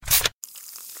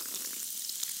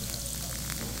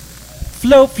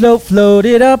Float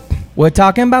it up. We're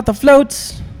talking about the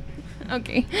floats.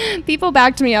 Okay. People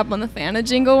backed me up on the Fanta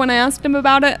jingle when I asked them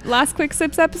about it last Quick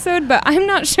Sips episode, but I'm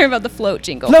not sure about the float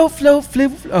jingle.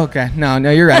 Float. Okay, no,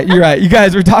 you're right. You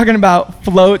guys were talking about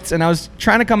floats, and I was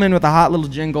trying to come in with a hot little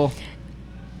jingle.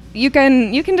 You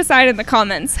can decide in the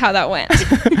comments how that went.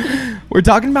 We're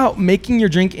talking about making your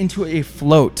drink into a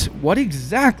float. What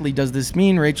exactly does this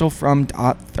mean, Rachel from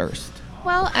 .thirst?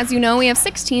 Well, as you know, we have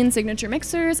 16 signature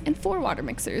mixers and 4 water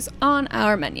mixers on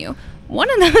our menu. One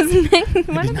of those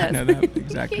know that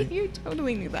exactly. You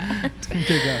totally knew that.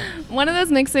 Okay, go. One of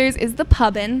those mixers is the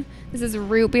Pubbin. This is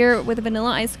root beer with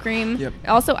vanilla ice cream. Yep.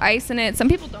 Also ice in it. Some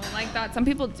people don't like that. Some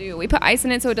people do. We put ice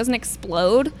in it so it doesn't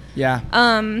explode. Yeah.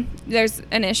 There's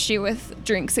an issue with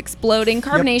drinks exploding,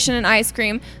 carbonation and ice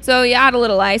cream. So you add a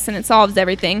little ice and it solves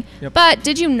everything. Yep. But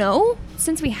did you know,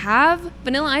 since we have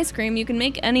vanilla ice cream, you can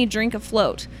make any drink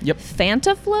afloat? Yep.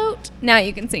 Fanta float? Now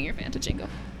you can sing your Fanta jingle.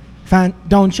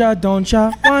 Don't ya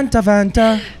want a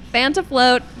Fanta? Fanta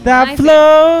float. That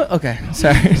float. Okay,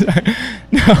 sorry.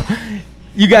 No.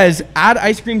 You guys, add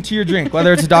ice cream to your drink,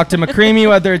 whether it's a Dr. McCreamy,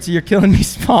 whether it's You're Killing Me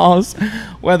Smalls,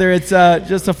 whether it's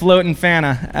just a floating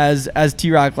Fanta, as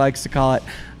T-Rock likes to call it.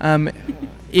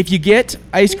 If you get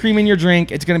ice cream in your drink,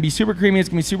 it's going to be super creamy. It's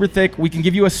going to be super thick. We can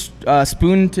give you a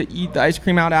spoon to eat the ice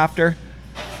cream out after.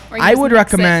 I would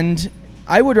recommend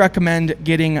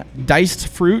getting diced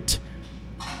fruit,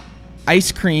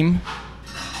 ice cream,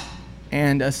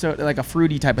 and a soda, like a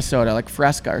fruity type of soda, like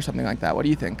Fresca or something like that. What do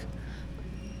you think?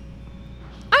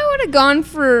 I would have gone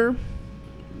for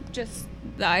just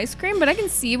the ice cream, but I can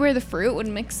see where the fruit would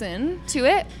mix in to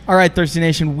it. All right, Thirsty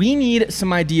Nation, we need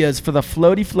some ideas for the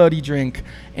floaty drink,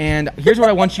 and here's what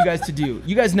I want you guys to do.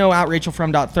 You guys know Rachel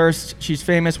from .thirst. She's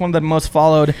famous, one of the most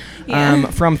followed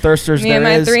from Thirsters Me there and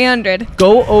my is. 300.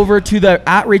 Go over to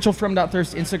the Rachel from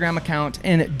 .thirst Instagram account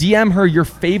and DM her your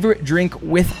favorite drink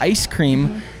with ice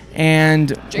cream. And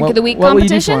Drink of the week what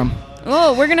competition. Will you do for 'em?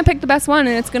 Oh, we're gonna pick the best one,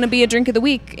 and it's gonna be a drink of the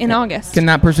week in August. Can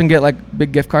that person get like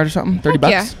big gift card or something?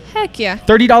 $30? Heck yeah.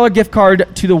 $30 gift card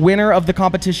to the winner of the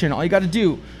competition. All you got to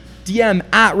do, DM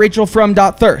Rachel from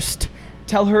 .thirst.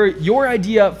 Tell her your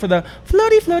idea for the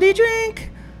floaty drink.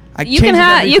 You can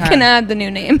add the new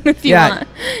name if you want.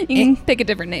 You can pick a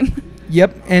different name.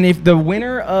 Yep, and if the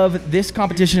winner of this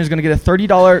competition is going to get a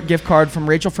 $30 gift card from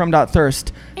Rachel from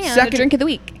 .thirst. And a drink of the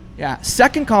week. Yeah,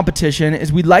 second competition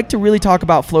is we'd like to really talk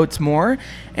about floats more,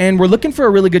 and we're looking for a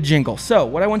really good jingle. So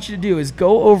what I want you to do is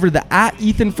go over the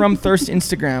Ethan from Thirst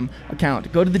Instagram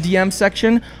account. Go to the DM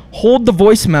section, hold the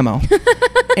voice memo,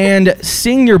 and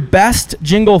sing your best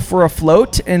jingle for a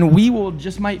float, and we will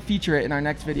might feature it in our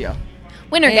next video.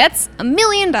 Winner gets $1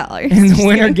 million. And the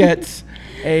winner gets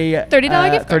a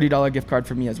 $30 gift card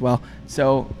from me as well.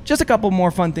 So just a couple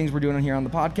more fun things we're doing here on the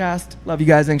podcast. Love you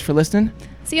guys. Thanks for listening.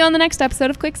 See you on the next episode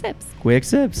of Quick Sips. Quick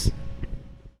Sips.